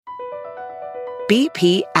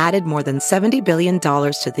BP added more than $70 billion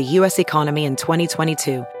to the U.S. economy in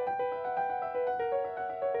 2022.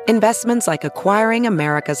 Investments like acquiring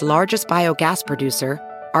America's largest biogas producer,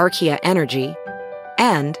 Archaea Energy,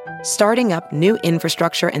 and starting up new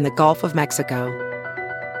infrastructure in the Gulf of Mexico.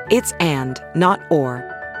 It's and, not or.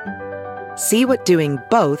 See what doing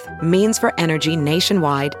both means for energy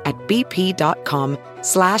nationwide at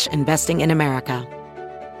bp.com/investing in America.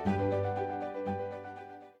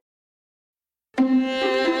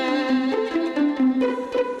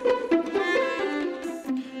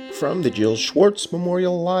 From the Jill Schwartz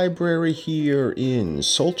Memorial Library here in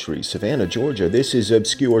sultry Savannah, Georgia, this is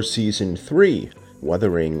Obscure Season 3,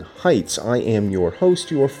 Wuthering Heights. I am your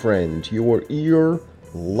host, your friend, your ear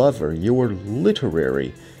lover, your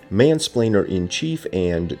literary mansplainer-in-chief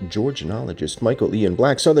and Georgianologist, Michael Ian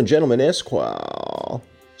Black, Southern Gentleman Esquire.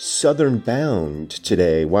 Southern bound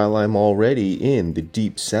today. While I'm already in the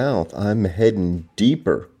Deep South, I'm heading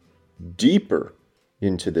deeper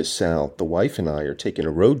into the South. The wife and I are taking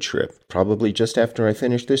a road trip. Probably just after I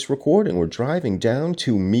finish this recording, we're driving down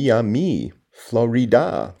to Miami,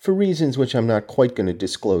 Florida, for reasons which I'm not quite going to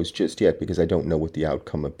disclose just yet because I don't know what the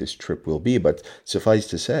outcome of this trip will be. But suffice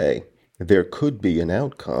to say, there could be an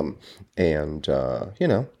outcome, and,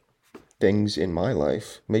 things in my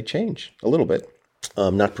life may change a little bit.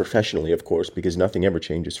 Not professionally, of course, because nothing ever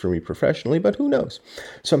changes for me professionally, but who knows?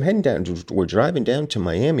 So I'm heading down, we're driving down to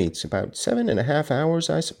Miami. It's about 7.5 hours,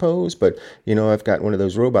 I suppose, but, I've got one of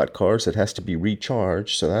those robot cars that has to be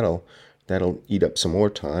recharged, so that'll eat up some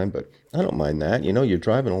more time, but I don't mind that. You're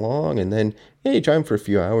driving along, and then, you're driving for a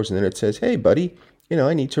few hours, and then it says, hey, buddy,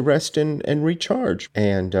 I need to rest and recharge.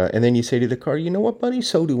 And then you say to the car, you know what, buddy,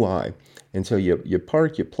 so do I. And so you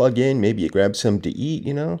park, you plug in, maybe you grab something to eat,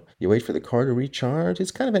 you wait for the car to recharge. It's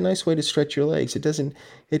kind of a nice way to stretch your legs. It doesn't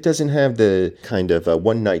have the kind of a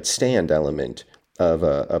one-night stand element of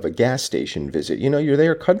a gas station visit. You're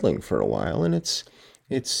there cuddling for a while, and it's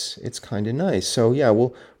kind of nice. So yeah,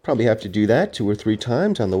 we'll probably have to do that 2 or 3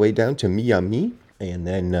 times on the way down to Miami, and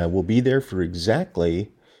then we'll be there for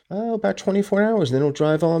exactly about 24 hours, and then we'll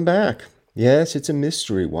drive on back. Yes, it's a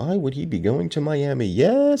mystery. Why would he be going to Miami?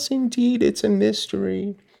 Yes, indeed, it's a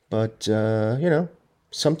mystery. But,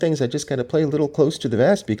 some things I just got to play a little close to the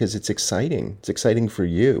vest because it's exciting. It's exciting for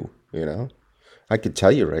you, I could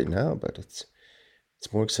tell you right now, but it's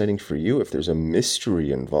more exciting for you if there's a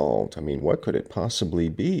mystery involved. I mean, what could it possibly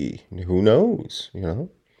be? Who knows,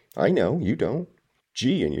 I know, you don't.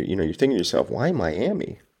 Gee, and you're thinking to yourself, why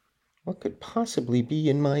Miami? What could possibly be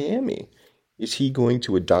in Miami? Is he going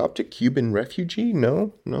to adopt a Cuban refugee?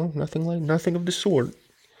 No, nothing of the sort.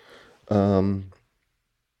 Who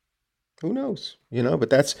knows?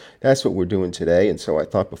 But that's what we're doing today. And so I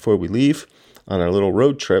thought before we leave on our little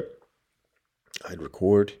road trip, I'd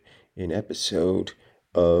record an episode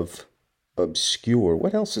of Obscure.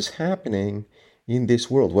 What else is happening in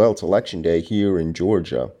this world? Well, it's election day here in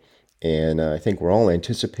Georgia. And I think we're all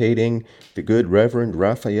anticipating the good Reverend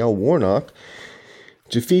Raphael Warnock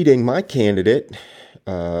defeating my candidate,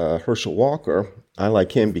 Herschel Walker. I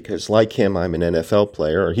like him because, like him, I'm an NFL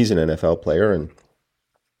player, or he's an NFL player. And,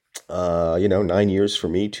 9 years for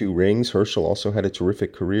me, 2 rings. Herschel also had a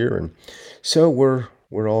terrific career. And so we're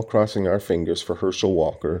all crossing our fingers for Herschel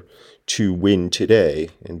Walker to win today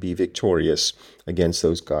and be victorious against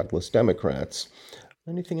those godless Democrats.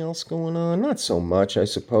 Anything else going on? Not so much, I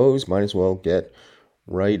suppose. Might as well get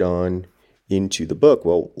right on into the book.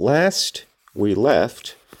 Well, last we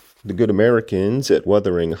left the good Americans at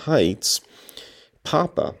Wuthering Heights,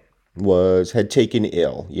 Papa had taken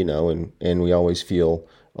ill, and we always feel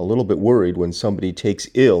a little bit worried when somebody takes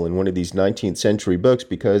ill in one of these 19th century books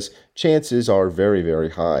because chances are very, very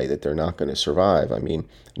high that they're not going to survive. I mean,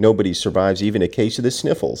 nobody survives even a case of the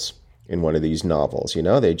sniffles in one of these novels.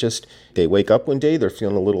 They wake up one day, they're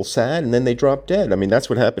feeling a little sad, and then they drop dead. I mean, that's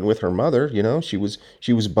what happened with her mother. She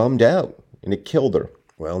was bummed out, and it killed her.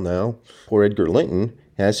 Well, now poor Edgar Linton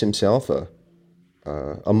has himself a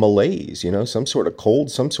malaise. Some sort of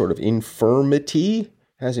cold, some sort of infirmity.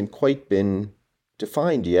 Hasn't quite been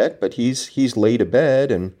defined yet, but he's laid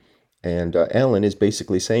abed, and Ellen is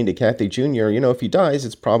basically saying to Kathy Jr., if he dies,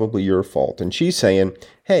 it's probably your fault. And she's saying,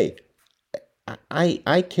 hey,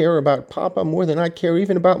 I care about Papa more than I care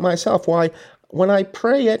even about myself. Why? When I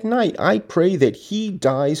pray at night, I pray that he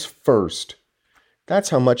dies first. That's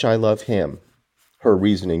how much I love him. Her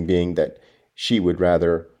reasoning being that she would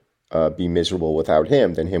rather be miserable without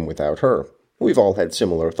him than him without her. We've all had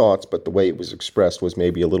similar thoughts, but the way it was expressed was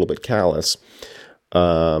maybe a little bit callous.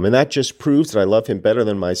 And that just proves that I love him better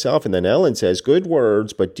than myself. And then Ellen says, good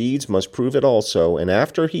words, but deeds must prove it also. And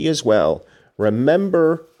after he is well,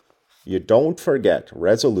 remember You don't forget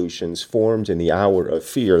resolutions formed in the hour of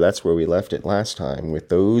fear. That's where we left it last time, with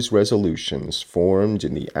those resolutions formed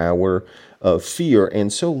in the hour of fear.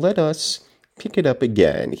 And so let us pick it up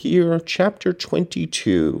again here, chapter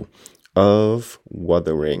 22 of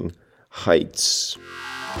Wuthering Heights.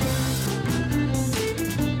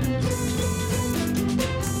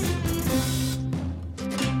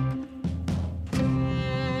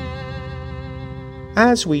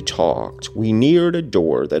 As we talked, we neared a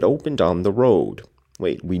door that opened on the road.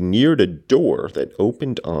 We neared a door that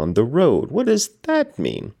opened on the road. What does that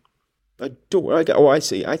mean? A door? I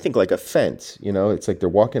see. I think like a fence. It's like they're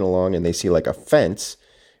walking along and they see like a fence,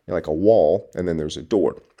 like a wall, and then there's a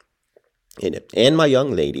door in it. And my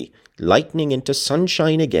young lady, lightening into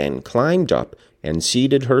sunshine again, climbed up and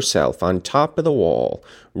seated herself on top of the wall,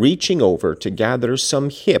 reaching over to gather some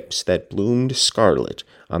hips that bloomed scarlet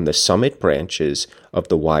on the summit branches of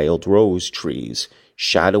the wild rose trees,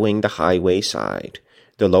 shadowing the highway side.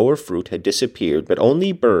 The lower fruit had disappeared, but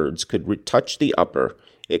only birds could touch the upper,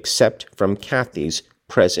 except from Kathy's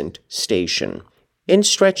present station. In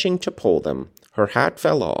stretching to pull them, her hat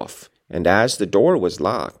fell off, and as the door was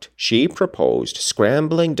locked, she proposed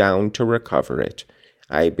scrambling down to recover it.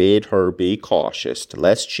 I bid her be cautious,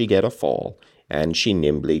 lest she get a fall, and she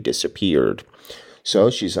nimbly disappeared. So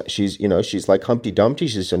she's like Humpty Dumpty.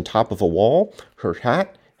 She's on top of a wall. Her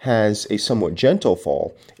hat has a somewhat gentle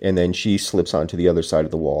fall, and then she slips onto the other side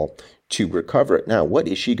of the wall to recover it. Now, what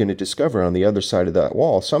is she going to discover on the other side of that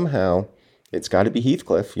wall? Somehow, it's got to be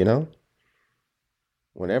Heathcliff,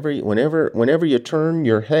 Whenever you turn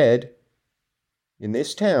your head in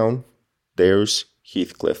this town, there's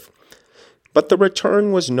Heathcliff. But the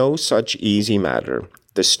return was no such easy matter.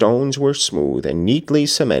 The stones were smooth and neatly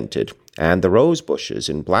cemented, and the rose bushes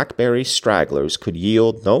and blackberry stragglers could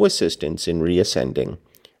yield no assistance in reascending.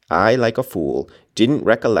 I, like a fool, didn't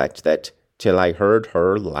recollect that till I heard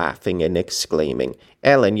her laughing and exclaiming,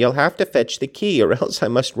 "Ellen, you'll have to fetch the key, or else I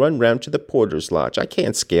must run round to the porter's lodge. I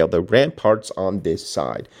can't scale the ramparts on this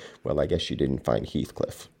side." Well, I guess she didn't find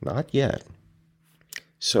Heathcliff. Not yet.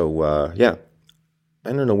 So, yeah.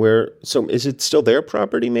 I don't know where. So, is it still their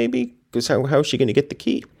property, maybe? Because how is she going to get the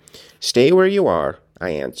key? "Stay where you are," I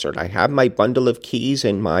answered. "I have my bundle of keys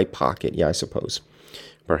in my pocket." Yeah, I suppose.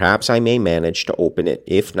 "Perhaps I may manage to open it.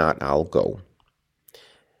 If not, I'll go."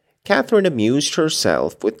 Catherine amused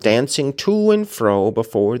herself with dancing to and fro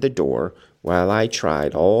before the door, while I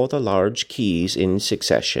tried all the large keys in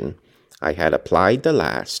succession. I had applied the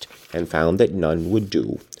last, and found that none would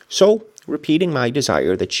do. So, repeating my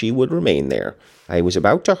desire that she would remain there, I was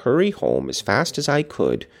about to hurry home as fast as I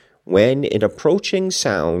could, when an approaching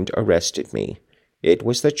sound arrested me. It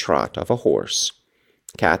was the trot of a horse.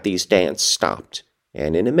 Kathy's dance stopped,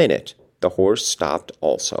 and in a minute the horse stopped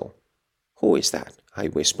also. "Who is that?" I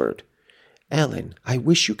whispered. "Ellen, I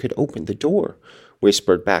wish you could open the door,"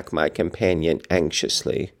 whispered back my companion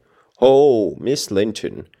anxiously. "Oh, Miss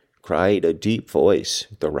Linton," cried a deep voice,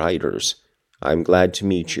 the rider's. "I'm glad to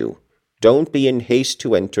meet you. Don't be in haste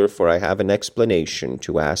to enter, for I have an explanation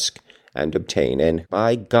to ask and obtain, and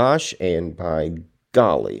by gosh and by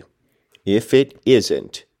golly, if it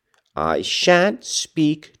isn't, I shan't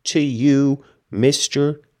speak to you,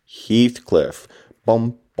 Mr. Heathcliff.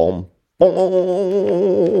 Bum, bum, bum.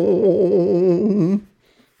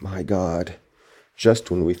 My God,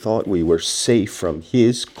 just when we thought we were safe from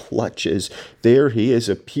his clutches, there he is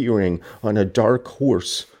appearing on a dark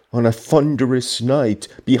horse, on a thunderous night,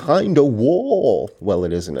 behind a wall. Well,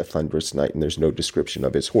 it isn't a thunderous night, and there's no description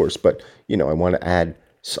of his horse, but, I want to add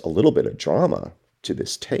a little bit of drama to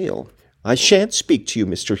this tale. "I shan't speak to you,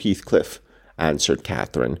 Mr. Heathcliff," answered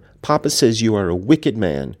Catherine. "Papa says you are a wicked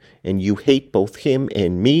man, and you hate both him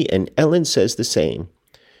and me, and Ellen says the same."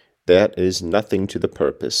 "That is nothing to the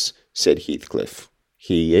purpose," said Heathcliff.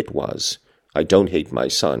 He it was. "I don't hate my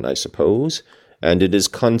son, I suppose, and it is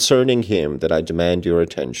concerning him that I demand your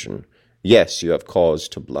attention. Yes, you have cause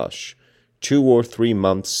to blush. 2 or 3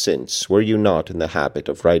 months since, were you not in the habit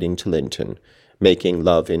of writing to Linton, making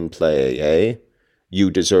love in play, eh? You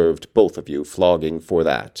deserved, both of you, flogging for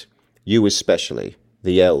that. You especially,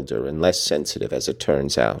 the elder and less sensitive as it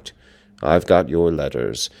turns out. I've got your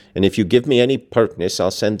letters, and if you give me any pertness, I'll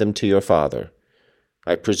send them to your father.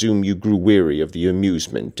 I presume you grew weary of the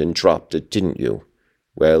amusement and dropped it, didn't you?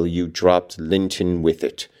 Well, you dropped Linton with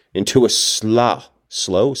it, into a slough.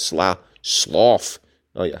 Oh,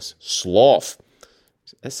 yes, slough.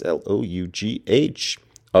 S-L-O-U-G-H,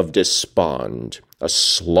 of despond. A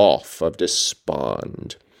slough of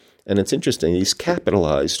despond. And it's interesting, he's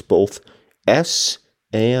capitalized both S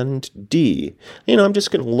and D. I'm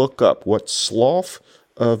just going to look up what slough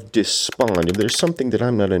of despond. If there's something that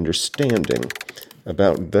I'm not understanding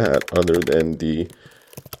about that other than the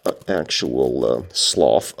actual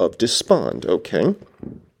slough of despond, okay?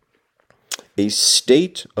 A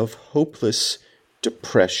state of hopeless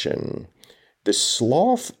depression. The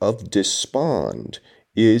slough of despond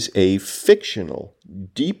is a fictional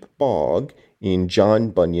deep bog in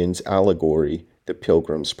John Bunyan's allegory, The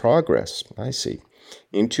Pilgrim's Progress, I see,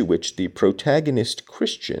 into which the protagonist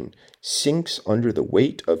Christian sinks under the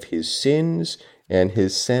weight of his sins and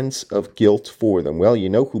his sense of guilt for them. Well, you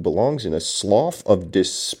know who belongs in a slough of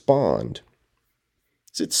despond.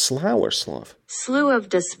 Is it slough or slough? Slough of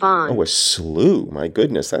despond. Oh, a slough. My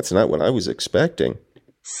goodness, that's not what I was expecting.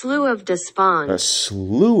 Slough of despond. A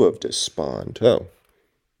slough of despond. Oh,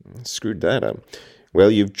 I screwed that up.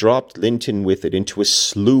 Well, you've dropped Linton with it into a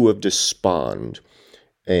slough of despond.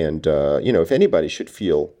 And, if anybody should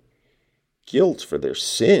feel guilt for their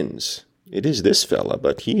sins, it is this fella,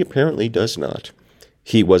 but he apparently does not.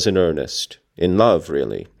 He was in earnest, in love,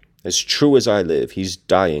 really. As true as I live, he's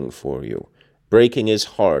dying for you, breaking his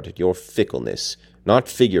heart at your fickleness, not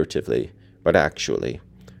figuratively, but actually.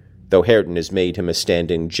 Though Hareton has made him a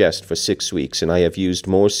standing jest for 6 weeks, and I have used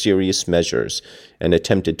more serious measures and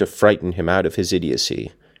attempted to frighten him out of his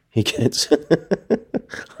idiocy. He gets...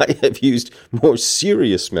 I have used more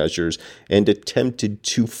serious measures and attempted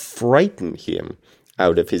to frighten him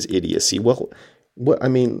out of his idiocy. Well,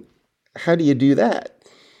 how do you do that?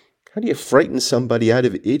 How do you frighten somebody out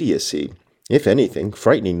of idiocy? If anything,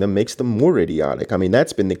 frightening them makes them more idiotic.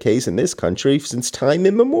 That's been the case in this country since time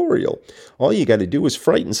immemorial. All you got to do is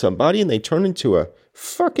frighten somebody and they turn into a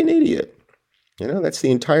fucking idiot. That's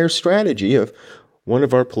the entire strategy of one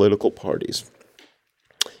of our political parties.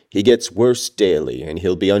 He gets worse daily, and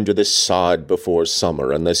he'll be under the sod before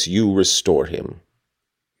summer unless you restore him.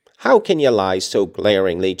 How can you lie so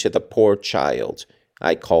glaringly to the poor child?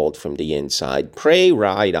 I called from the inside. Pray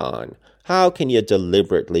ride on. How can you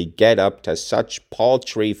deliberately get up to such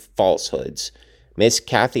paltry falsehoods? Miss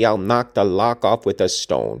Cathy, I'll knock the lock off with a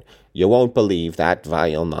stone. You won't believe that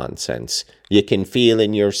vile nonsense. You can feel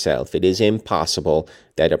in yourself it is impossible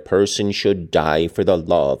that a person should die for the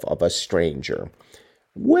love of a stranger.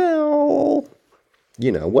 Well,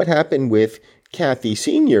 what happened with Cathy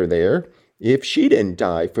Sr. there? If she didn't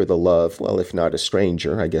die for the love, well, if not a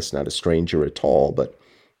stranger, I guess not a stranger at all, but,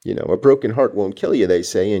 a broken heart won't kill you, they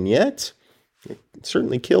say, and yet it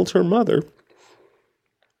certainly killed her mother.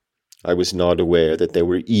 I was not aware that there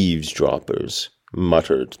were eavesdroppers,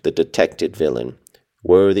 muttered the detected villain.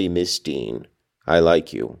 Worthy Miss Dean, I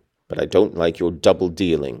like you, but I don't like your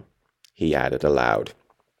double-dealing, he added aloud.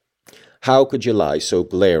 How could you lie so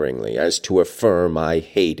glaringly as to affirm I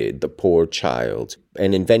hated the poor child,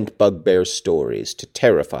 and invent bugbear stories to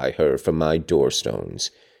terrify her from my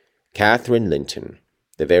doorstones? Catherine Linton,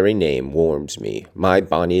 the very name warms me, my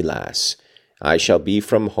bonny lass. I shall be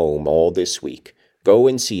from home all this week. Go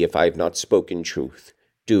and see if I have not spoken truth.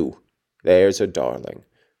 Do. There's a darling.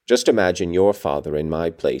 Just imagine your father in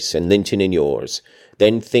my place, and Linton in yours.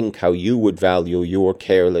 Then think how you would value your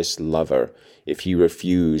careless lover if he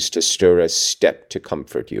refused to stir a step to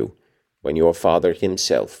comfort you, when your father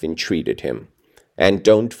himself entreated him. And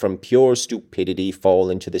don't from pure stupidity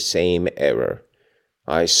fall into the same error.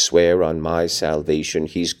 I swear on my salvation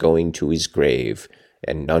he's going to his grave,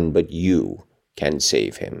 and none but you can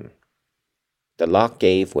save him. The lock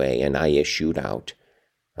gave way, and I issued out.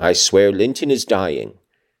 I swear Linton is dying,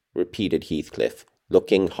 repeated Heathcliff,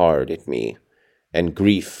 looking hard at me, and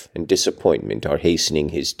grief and disappointment are hastening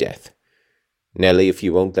his death. Nelly, if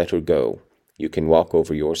you won't let her go, you can walk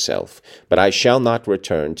over yourself, but I shall not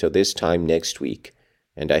return till this time next week,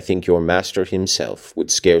 and I think your master himself would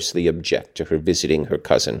scarcely object to her visiting her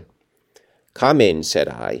cousin. Come in, said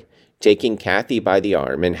I, taking Cathy by the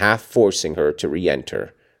arm and half forcing her to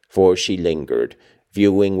re-enter, for she lingered,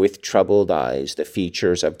 viewing with troubled eyes the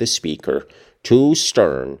features of the speaker, too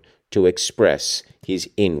stern to express his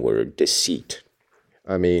inward deceit.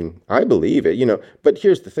 I believe it, but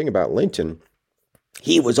here's the thing about Linton.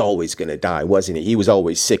 He was always going to die, wasn't he? He was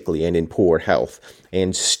always sickly and in poor health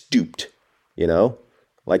and stooped,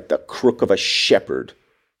 like the crook of a shepherd.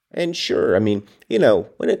 And sure, when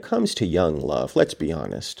it comes to young love, let's be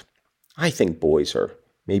honest, I think boys are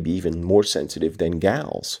maybe even more sensitive than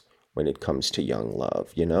gals when it comes to young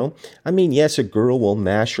love, yes, a girl will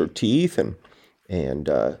gnash her teeth and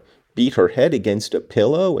beat her head against a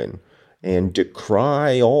pillow and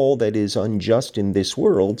decry all that is unjust in this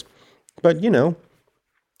world, but,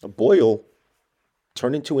 a boy will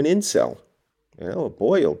turn into an incel. A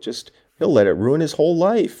boy will he'll let it ruin his whole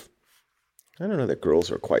life. I don't know that girls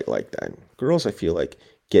are quite like that. Girls, I feel like,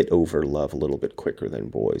 get over love a little bit quicker than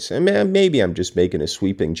boys. And maybe I'm just making a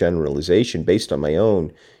sweeping generalization based on my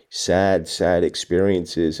own sad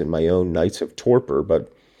experiences and my own nights of torpor,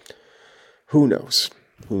 but who knows?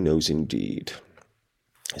 Who knows indeed?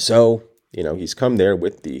 So, he's come there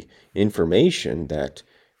with the information that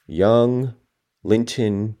young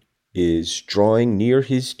Linton is drawing near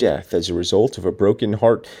his death as a result of a broken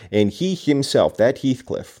heart, and he himself, that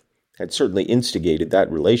Heathcliff, had certainly instigated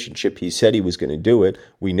that relationship. He said he was going to do it.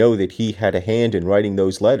 We know that he had a hand in writing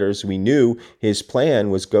those letters. We knew his plan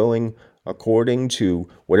was going according to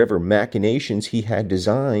whatever machinations he had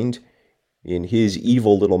designed in his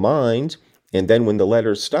evil little mind. And then when the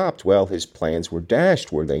letters stopped, well, his plans were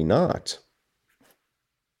dashed, were they not?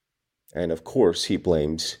 And of course, he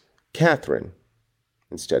blames Catherine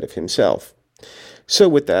instead of himself. So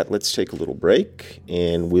with that, let's take a little break,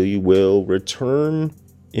 and we will return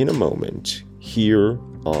in a moment here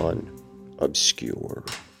on Obscure.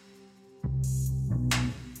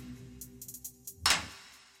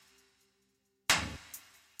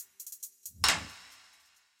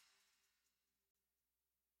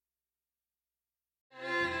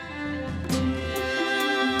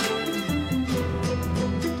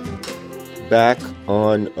 Back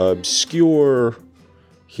on Obscure,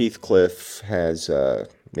 Heathcliff has,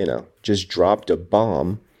 just dropped a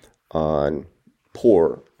bomb on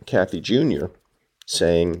poor Kathy Jr.,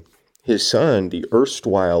 saying his son, the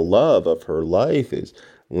erstwhile love of her life, is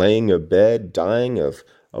laying abed, dying of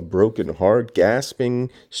a broken heart,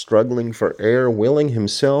 gasping, struggling for air, willing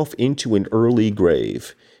himself into an early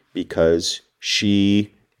grave because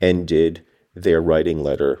she ended their writing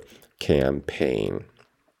letter campaign.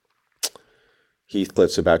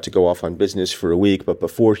 Heathcliff's about to go off on business for a week, but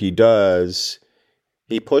before he does,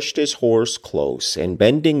 he pushed his horse close and,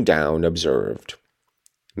 bending down, observed,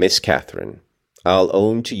 "Miss Catherine, I'll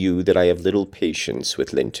own to you that I have little patience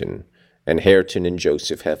with Linton, and Hareton and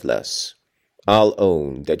Joseph have less. I'll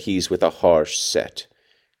own that he's with a harsh set.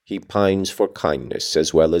 He pines for kindness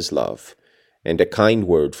as well as love, and a kind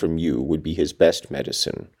word from you would be his best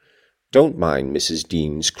medicine. Don't mind Mrs.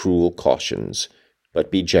 Dean's cruel cautions,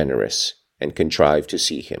 but be generous and contrive to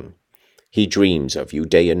see him. He dreams of you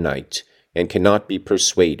day and night, and cannot be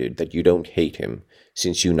persuaded that you don't hate him,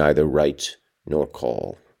 since you neither write nor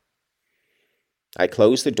call." I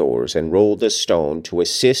closed the doors and rolled a stone to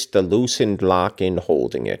assist the loosened lock in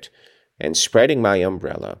holding it, and spreading my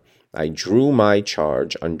umbrella, I drew my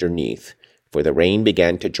charge underneath, for the rain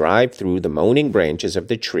began to drive through the moaning branches of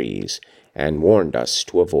the trees, and warned us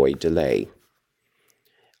to avoid delay.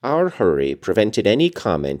 Our hurry prevented any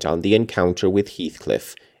comment on the encounter with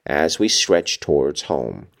Heathcliff as we stretched towards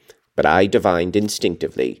home, but I divined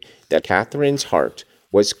instinctively that Catherine's heart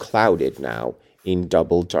was clouded now in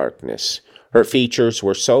double darkness. Her features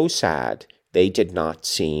were so sad they did not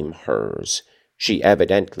seem hers. She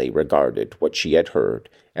evidently regarded what she had heard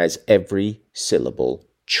as every syllable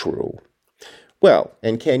true. Well,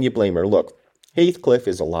 and can you blame her? Look, Heathcliff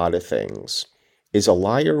is a lot of things. Is a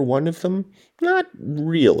liar one of them? Not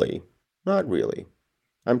really. Not really.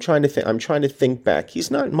 I'm trying to think back.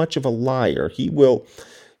 He's not much of a liar. He will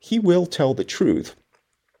tell the truth.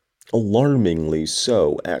 Alarmingly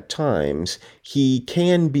so at times. He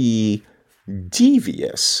can be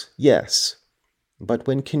devious, yes. But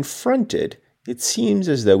when confronted, it seems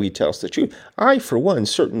as though he tells the truth. I, for one,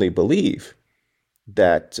 certainly believe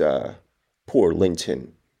that poor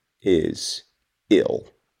Linton is ill.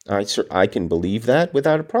 I can believe that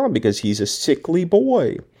without a problem because he's a sickly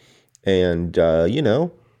boy. And,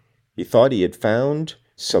 he thought he had found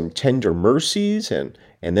some tender mercies and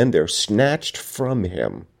then they're snatched from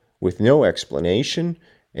him with no explanation.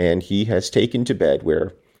 And he has taken to bed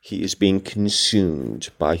where he is being consumed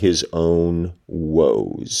by his own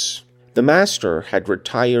woes. The master had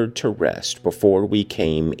retired to rest before we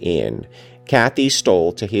came in. Kathy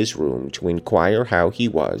stole to his room to inquire how he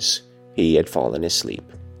was. He had fallen asleep.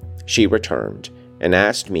 She returned and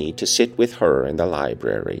asked me to sit with her in the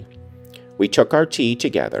library. We took our tea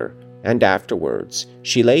together, and afterwards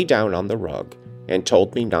she lay down on the rug and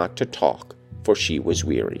told me not to talk, for she was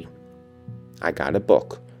weary. I got a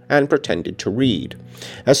book and pretended to read.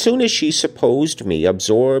 As soon as she supposed me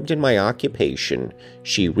absorbed in my occupation,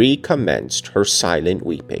 she recommenced her silent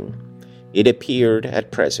weeping. It appeared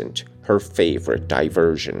at present her favorite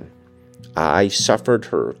diversion. I suffered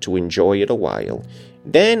her to enjoy it a while.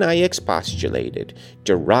 Then I expostulated,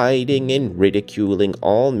 deriding and ridiculing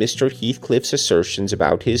all Mr. Heathcliff's assertions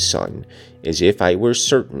about his son, as if I were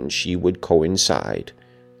certain she would coincide.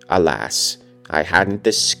 Alas, I hadn't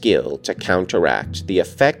the skill to counteract the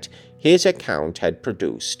effect his account had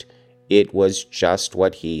produced. it was just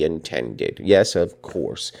what he intended. Yes, of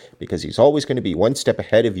course, because he's always going to be one step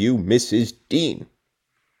ahead of you, Mrs. Dean.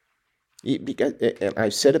 Because, and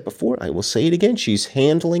I've said it before, I will say it again, she's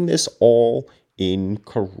handling this all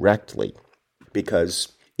incorrectly. Because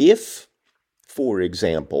if, for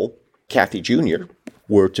example, Kathy Jr.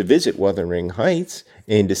 were to visit Wuthering Heights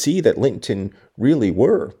and to see that Linton really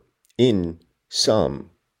were in some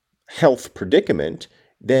health predicament,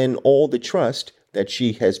 then all the trust that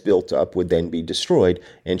she has built up would then be destroyed,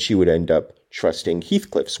 and she would end up trusting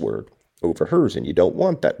Heathcliff's word over hers, and you don't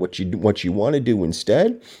want that. What you want to do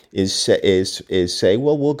instead is say,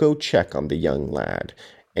 well, we'll go check on the young lad,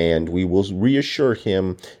 and we will reassure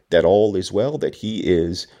him that all is well, that he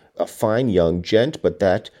is a fine young gent, but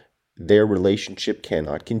that their relationship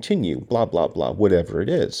cannot continue, blah, blah, blah, whatever it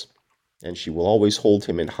is. And she will always hold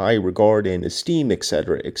him in high regard and esteem,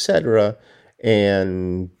 etc.,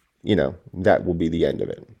 and, that will be the end of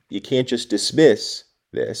it. You can't just dismiss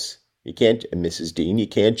this. You can't, Mrs. Dean, you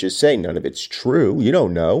can't just say none of it's true. You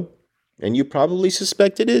don't know. And you probably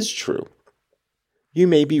suspect it is true. You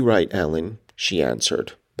may be right, Ellen, she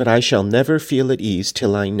answered, but I shall never feel at ease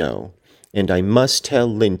till I know. And I must tell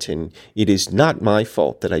Linton it is not my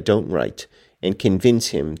fault that I don't write, and convince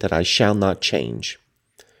him that I shall not change.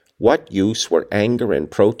 What use were anger and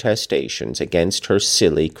protestations against her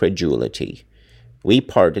silly credulity? We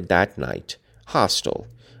parted that night, hostile,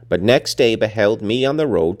 but next day beheld me on the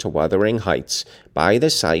road to Wuthering Heights by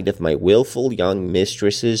the side of my wilful young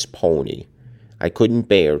mistress's pony. I couldn't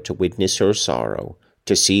bear to witness her sorrow,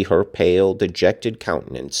 to see her pale, dejected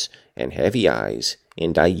countenance and heavy eyes,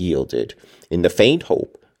 and I yielded, in the faint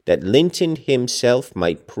hope that Linton himself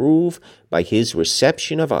might prove by his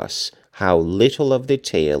reception of us how little of the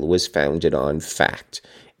tale was founded on fact.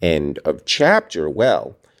 End of chapter.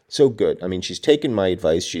 Well, so good. I mean, she's taken my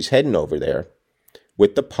advice. She's heading over there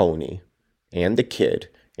with the pony and the kid,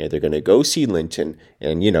 and they're going to go see Linton,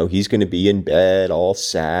 and, he's going to be in bed all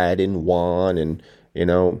sad and wan and,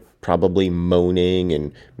 probably moaning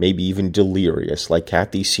and maybe even delirious like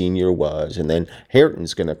Kathy Sr. was, and then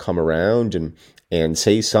Hareton's going to come around and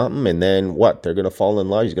say something, and then what? They're going to fall in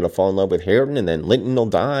love. He's going to fall in love with Hareton, and then Linton will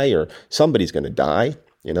die, or somebody's going to die,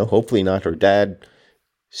 hopefully not her dad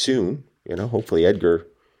soon, hopefully Edgar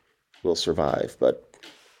will survive, but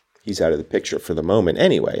he's out of the picture for the moment.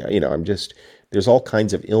 Anyway, there's all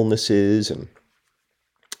kinds of illnesses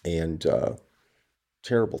and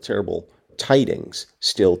terrible, terrible tidings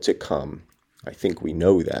still to come. I think we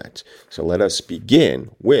know that. So let us begin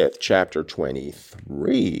with chapter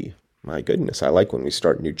 23. My goodness, I like when we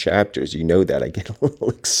start new chapters. You know that. I get a little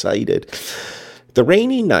excited. The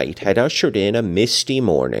rainy night had ushered in a misty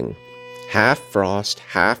morning. Half frost,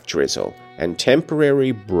 half drizzle, and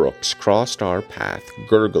temporary brooks crossed our path,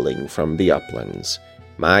 gurgling from the uplands.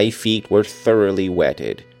 My feet were thoroughly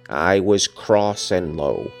wetted. I was cross and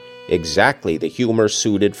low, exactly the humor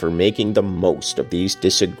suited for making the most of these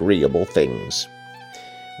disagreeable things.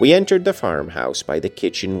 We entered the farmhouse by the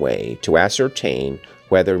kitchen way to ascertain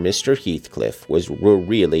whether Mr. Heathcliff were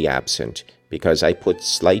really absent, because I put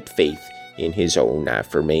slight faith in his own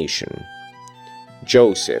affirmation.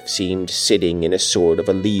 Joseph seemed sitting in a sort of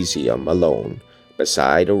elysium alone,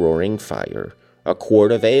 beside a roaring fire, a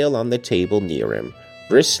quart of ale on the table near him,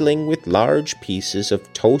 bristling with large pieces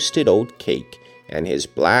of toasted oat cake, and his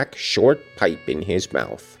black, short pipe in his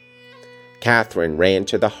mouth. Catherine ran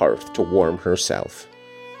to the hearth to warm herself.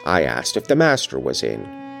 I asked if the master was in.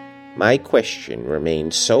 My question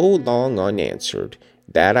remained so long unanswered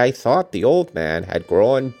that I thought the old man had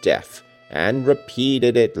grown deaf, and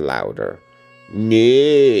repeated it louder.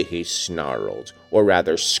 "Nay," he snarled, or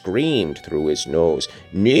rather screamed through his nose.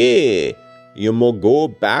 "Nay, you must go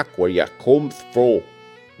back where you come from.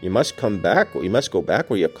 You must go back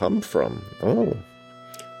where you come from." Oh.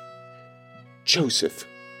 "Joseph,"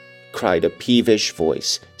 cried a peevish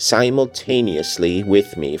voice simultaneously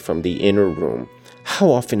with me from the inner room. "How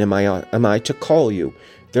often am I to call you?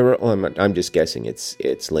 I'm just guessing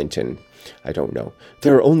it's Linton. I don't know.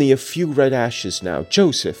 There are only a few red ashes now.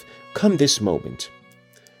 Joseph, come this moment."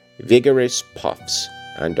 Vigorous puffs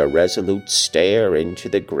and a resolute stare into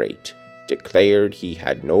the grate declared he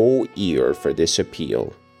had no ear for this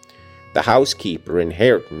appeal. The housekeeper and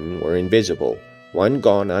Hareton were invisible, one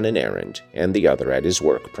gone on an errand, and the other at his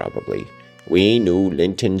work probably. We knew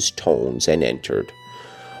Linton's tones and entered.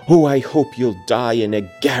 "Oh, I hope you'll die in a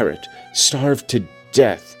garret, starved to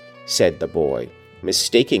death," said the boy,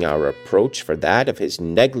 mistaking our approach for that of his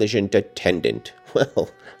negligent attendant. "Well,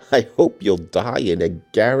 I hope you'll die in a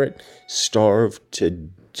garret, starved to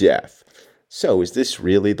death." So is this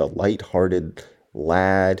really the light-hearted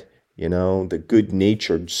lad, the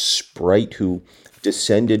good-natured sprite who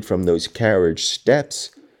descended from those carriage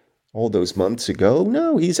steps all those months ago.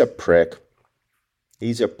 No, he's a prick.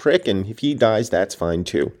 He's a prick, and if he dies, that's fine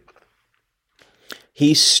too.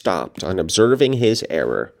 He stopped on observing his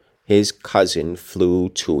error. His cousin flew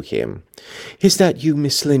to him. "Is that you,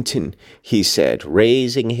 Miss Linton?" he said,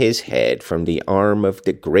 raising his head from the arm of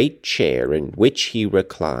the great chair in which he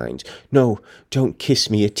reclined. "No, don't kiss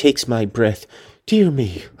me. It takes my breath. Dear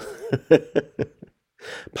me."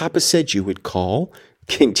 "Papa said you would call,"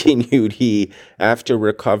 continued he, after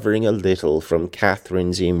recovering a little from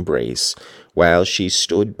Catherine's embrace, while she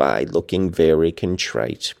stood by looking very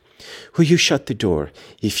contrite. "Will you shut the door,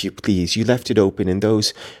 if you please? You left it open, and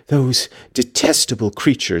those detestable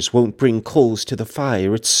creatures won't bring coals to the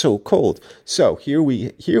fire. It's so cold." So here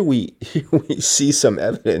we see some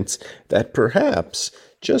evidence that perhaps,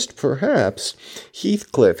 just perhaps,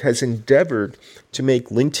 Heathcliff has endeavored to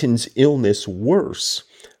make Linton's illness worse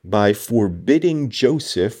by forbidding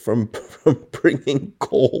Joseph from bringing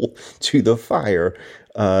coal to the fire.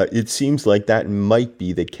 It seems like that might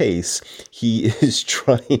be the case. He is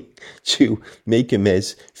trying to make him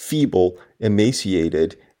as feeble,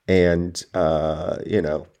 emaciated, and,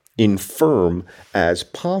 infirm as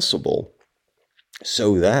possible,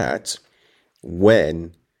 so that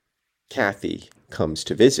when Cathy comes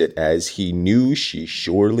to visit, as he knew she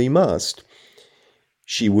surely must,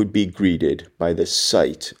 she would be greeted by the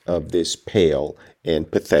sight of this pale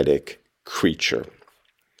and pathetic creature.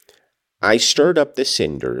 I stirred up the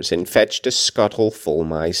cinders and fetched a scuttleful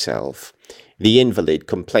myself. The invalid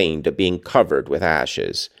complained of being covered with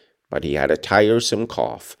ashes, but he had a tiresome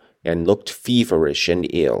cough and looked feverish and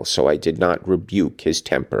ill, so I did not rebuke his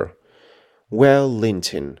temper. "Well,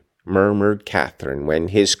 Linton," murmured Catherine, when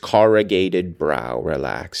his corrugated brow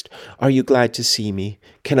relaxed, "are you glad to see me?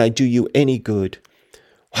 Can I do you any good?"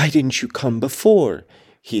 "Why didn't you come before?"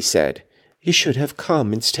 he said. "You should have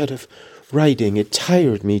come instead of writing. It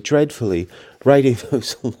tired me dreadfully, writing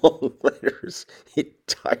those long letters. It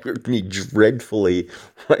tired me dreadfully,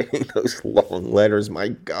 writing those long letters. My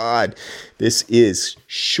God, this is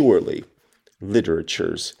surely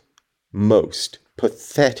literature's most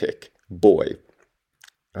pathetic boy."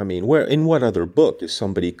 I mean, in what other book is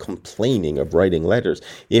somebody complaining of writing letters?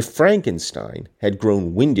 If Frankenstein had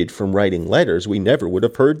grown winded from writing letters, we never would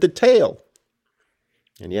have heard the tale.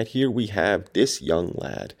 And yet here we have this young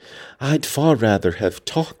lad. "I'd far rather have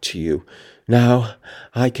talked to you. Now,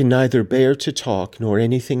 I can neither bear to talk nor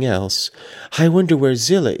anything else. I wonder where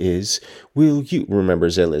Zillah is. Will you," remember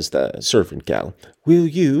Zillah's the servant gal, "will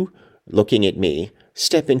you," looking at me,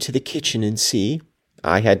 "step into the kitchen and see?"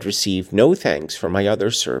 I had received no thanks for my other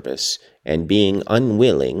service, and being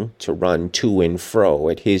unwilling to run to and fro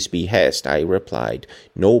at his behest, I replied,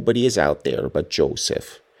 "Nobody is out there but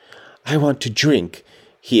Joseph." "I want to drink,"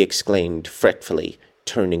 he exclaimed fretfully,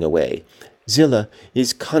 turning away. "Zillah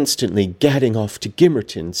is constantly gadding off to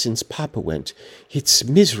Gimmerton since Papa went. It's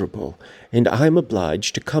miserable, and I'm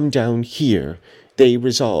obliged to come down here. They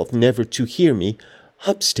resolve never to hear me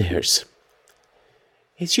upstairs."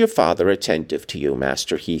 "Is your father attentive to you,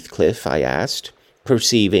 Master Heathcliff?" I asked,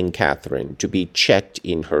 perceiving Catherine to be checked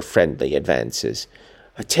in her friendly advances.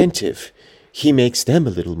 "Attentive? He makes them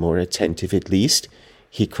a little more attentive, at least,"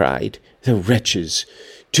 he cried. "The wretches!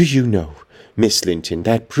 Do you know, Miss Linton,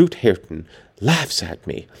 that brute Hareton laughs at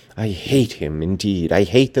me. I hate him, indeed. I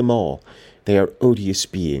hate them all. They are odious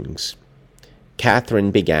beings."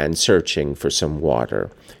 Catherine began searching for some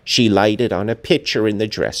water. She lighted on a pitcher in the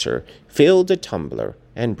dresser, filled a tumbler,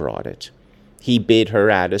 and brought it. He bid her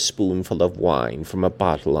add a spoonful of wine from a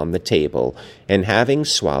bottle on the table, and having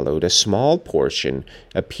swallowed a small portion,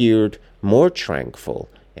 appeared more tranquil,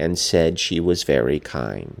 and said she was very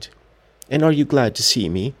kind. "And are you glad to see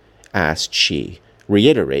me?" asked she,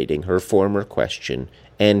 reiterating her former question,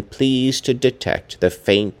 and pleased to detect the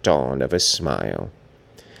faint dawn of a smile.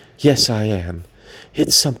 "Yes, I am.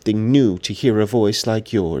 It's something new to hear a voice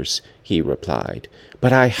like yours," he replied.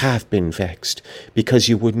 "But I have been vexed, because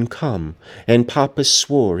you wouldn't come, and Papa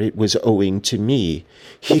swore it was owing to me.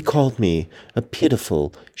 He called me a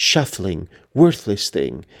pitiful, shuffling, worthless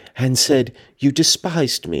thing, and said you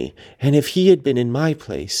despised me, and if he had been in my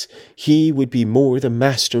place, he would be more the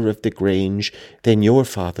master of the Grange than your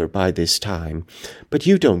father by this time. But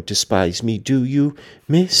you don't despise me, do you,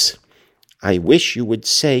 miss?" "I wish you would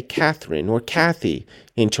say Catherine or Cathy,"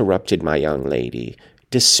 interrupted my young lady.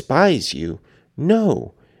 "Despise you?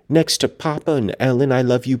 No. Next to Papa and Ellen, I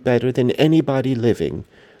love you better than anybody living.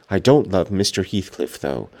 I don't love Mr. Heathcliff,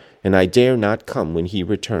 though, and I dare not come when he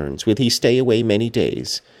returns. Will he stay away many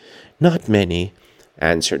days?" "Not many,"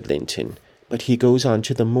 answered Linton, but he goes on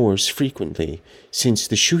to the moors frequently, since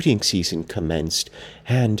the shooting season commenced,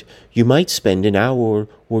 and you might spend an hour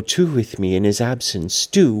or two with me in his absence.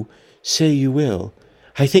 Do say you will.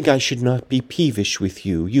 I think I should not be peevish with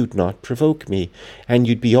you. You'd not provoke me, and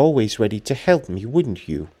you'd be always ready to help me, wouldn't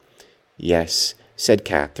you?" "Yes," said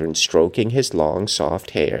Catherine, stroking his long,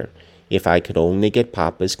 soft hair. "If I could only get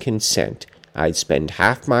Papa's consent, I'd spend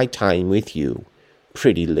half my time with you.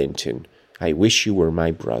 Pretty Linton, I wish you were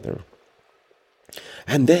my brother."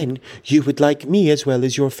 "And then you would like me as well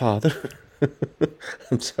as your father."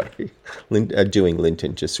 I'm sorry. Doing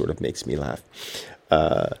Linton just sort of makes me laugh.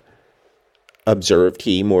 Observed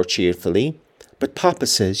he more cheerfully. "But Papa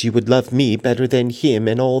says you would love me better than him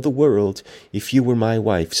and all the world if you were my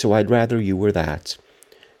wife, so I'd rather you were that."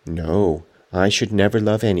 "No, I should never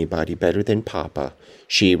love anybody better than Papa,"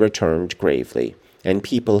 she returned gravely. "And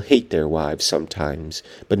people hate their wives sometimes,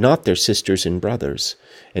 but not their sisters and brothers.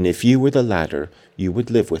 And if you were the latter, you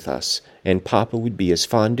would live with us, and Papa would be as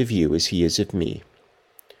fond of you as he is of me."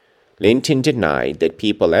 Linton denied that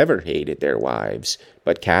people ever hated their wives,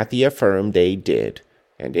 but Cathy affirmed they did,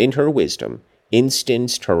 and in her wisdom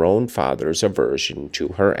instanced her own father's aversion to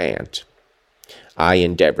her aunt. I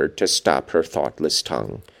endeavoured to stop her thoughtless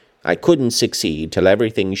tongue. I couldn't succeed till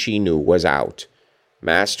everything she knew was out.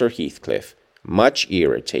 Master Heathcliff, much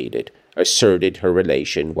irritated, asserted her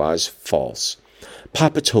relation was false.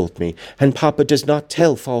 "Papa told me, and Papa does not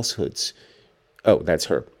tell falsehoods." "Oh, that's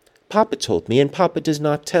her." "Papa told me, and Papa does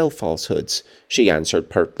not tell falsehoods," she answered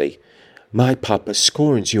pertly. "My Papa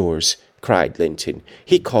scorns yours," cried Linton.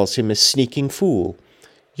 "He calls him a sneaking fool."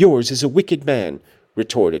 "Yours is a wicked man,"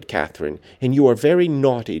 retorted Catherine, "and you are very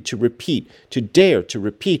naughty to dare to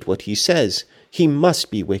repeat what he says. He must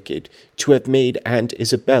be wicked, to have made Aunt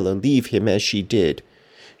Isabella leave him as she did."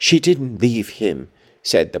 "She didn't leave him,"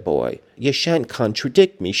 said the boy. "You shan't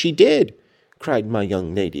contradict me. She did," cried my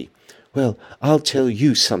young lady. "Well, I'll tell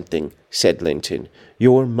you something," said Linton.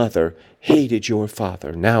 "Your mother hated your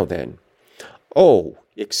father. Now then." "Oh,"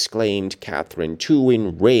 exclaimed Catherine, too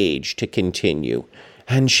enraged to continue.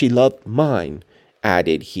 "And she loved mine,"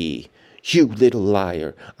 added he. "You little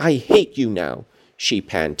liar! I hate you now," she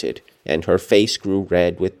panted, and her face grew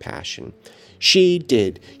red with passion. She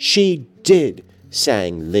did,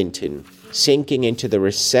 sang Linton, sinking into the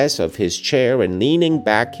recess of his chair and leaning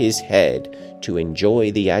back his head to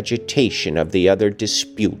enjoy the agitation of the other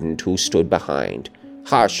disputant who stood behind.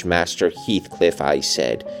 "Hush, Master Heathcliff," I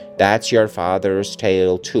said. "That's your father's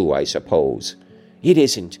tale too, I suppose." "It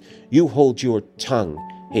isn't. You hold your tongue,"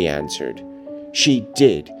 he answered. She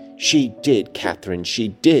did, Catherine, she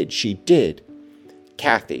did.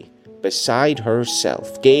 Cathy, beside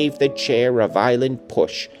herself, gave the chair a violent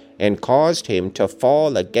push and caused him to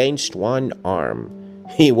fall against one arm.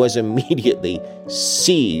 He was immediately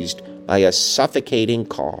seized by a suffocating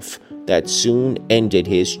cough that soon ended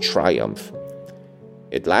his triumph.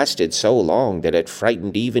 It lasted so long that it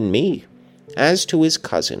frightened even me. As to his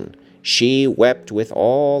cousin, she wept with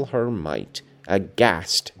all her might,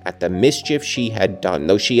 aghast at the mischief she had done,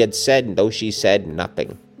 though she said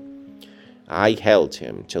nothing. I held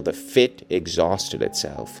him till the fit exhausted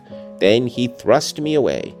itself. Then he thrust me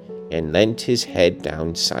away and leant his head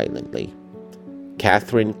down silently.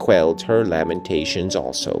 Catherine quelled her lamentations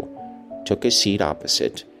also, took a seat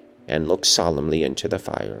opposite, and looked solemnly into the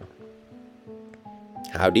fire.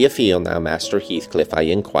 "How do you feel now, Master Heathcliff?" I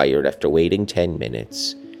inquired after waiting 10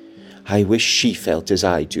 minutes. "I wish she felt as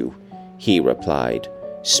I do," he replied.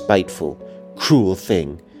 "Spiteful, cruel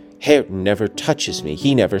thing. Hareton never touches me.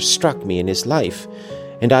 He never struck me in his life.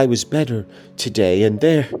 And I was better today, and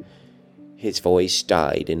there—" His voice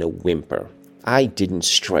died in a whimper. "I didn't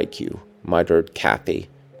strike you," muttered Cathy,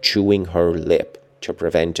 chewing her lip to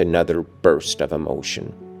prevent another burst of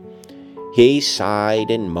emotion. He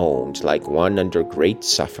sighed and moaned like one under great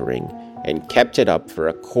suffering, and kept it up for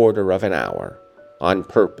a quarter of an hour, on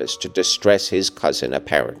purpose to distress his cousin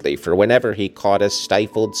apparently, for whenever he caught a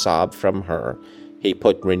stifled sob from her, he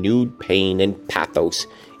put renewed pain and pathos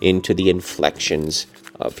into the inflections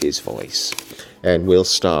of his voice. And we'll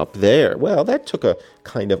stop there. Well, that took a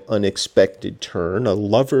kind of unexpected turn, a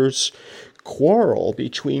lover's quarrel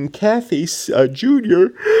between Cathy Jr.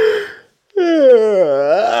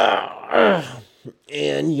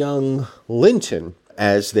 and young Linton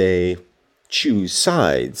as they choose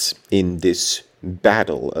sides in this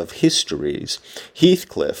battle of histories.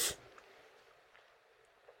 Heathcliff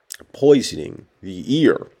poisoning the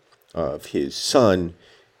ear of his son,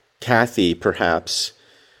 Cathy perhaps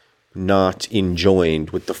not enjoined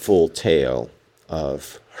with the full tale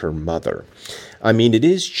of her mother. I mean, it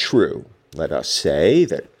is true, let us say,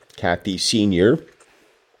 that Cathy Sr.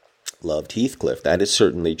 loved Heathcliff. That is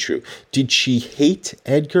certainly true. Did she hate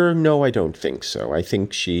Edgar? No, I don't think so. I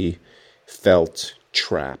think she felt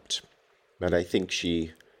trapped, but I think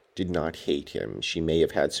she did not hate him. She may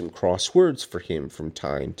have had some cross words for him from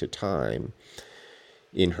time to time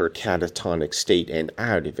in her catatonic state and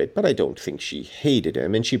out of it, but I don't think she hated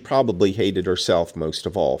him, and she probably hated herself most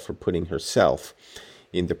of all for putting herself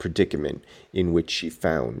in the predicament in which she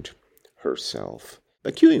found herself.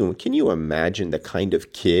 But can you imagine the kind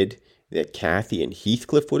of kid that Cathy and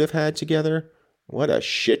Heathcliff would have had together? What a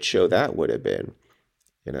shit show that would have been,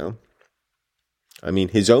 you know? I mean,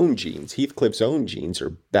 his own genes, Heathcliff's own genes, are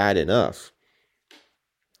bad enough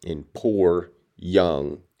in poor,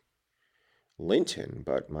 young Linton,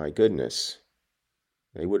 but my goodness,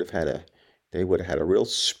 they would have had a real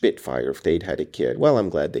spitfire if they'd had a kid. Well, I'm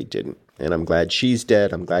glad they didn't, and I'm glad she's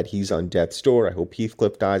dead. I'm glad he's on death's door. I hope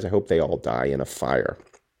Heathcliff dies. I hope they all die in a fire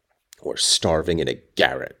or starving in a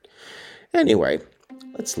garret. Anyway,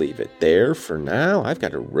 let's leave it there for now. I've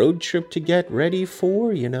got a road trip to get ready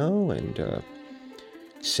for, and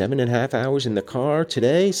 7.5 hours in the car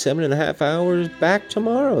today, 7.5 hours back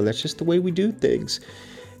tomorrow. That's just the way we do things.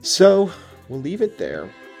 So we'll leave it there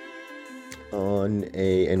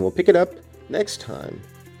and we'll pick it up next time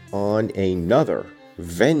on another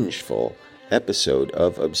vengeful episode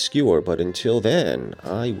of Obscure. But until then,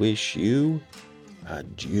 I wish you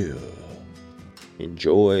adieu.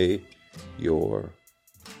 Enjoy your,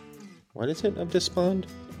 what is it, of despond?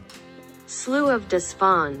 Slough of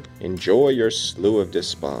Despond. Enjoy your Slough of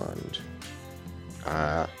Despond.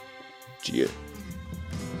 Adieu.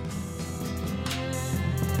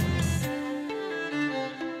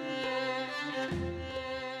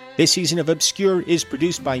 This season of Obscure is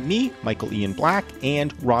produced by me, Michael Ian Black,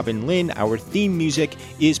 and Robin Lynn. Our theme music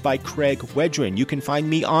is by Craig Wedren. You can find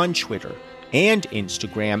me on Twitter and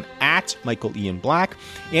Instagram at Michael Ian Black,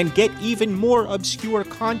 and get even more obscure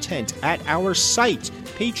content at our site,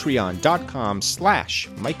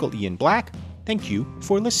 patreon.com/Michael Ian Black. Thank you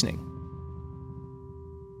for listening.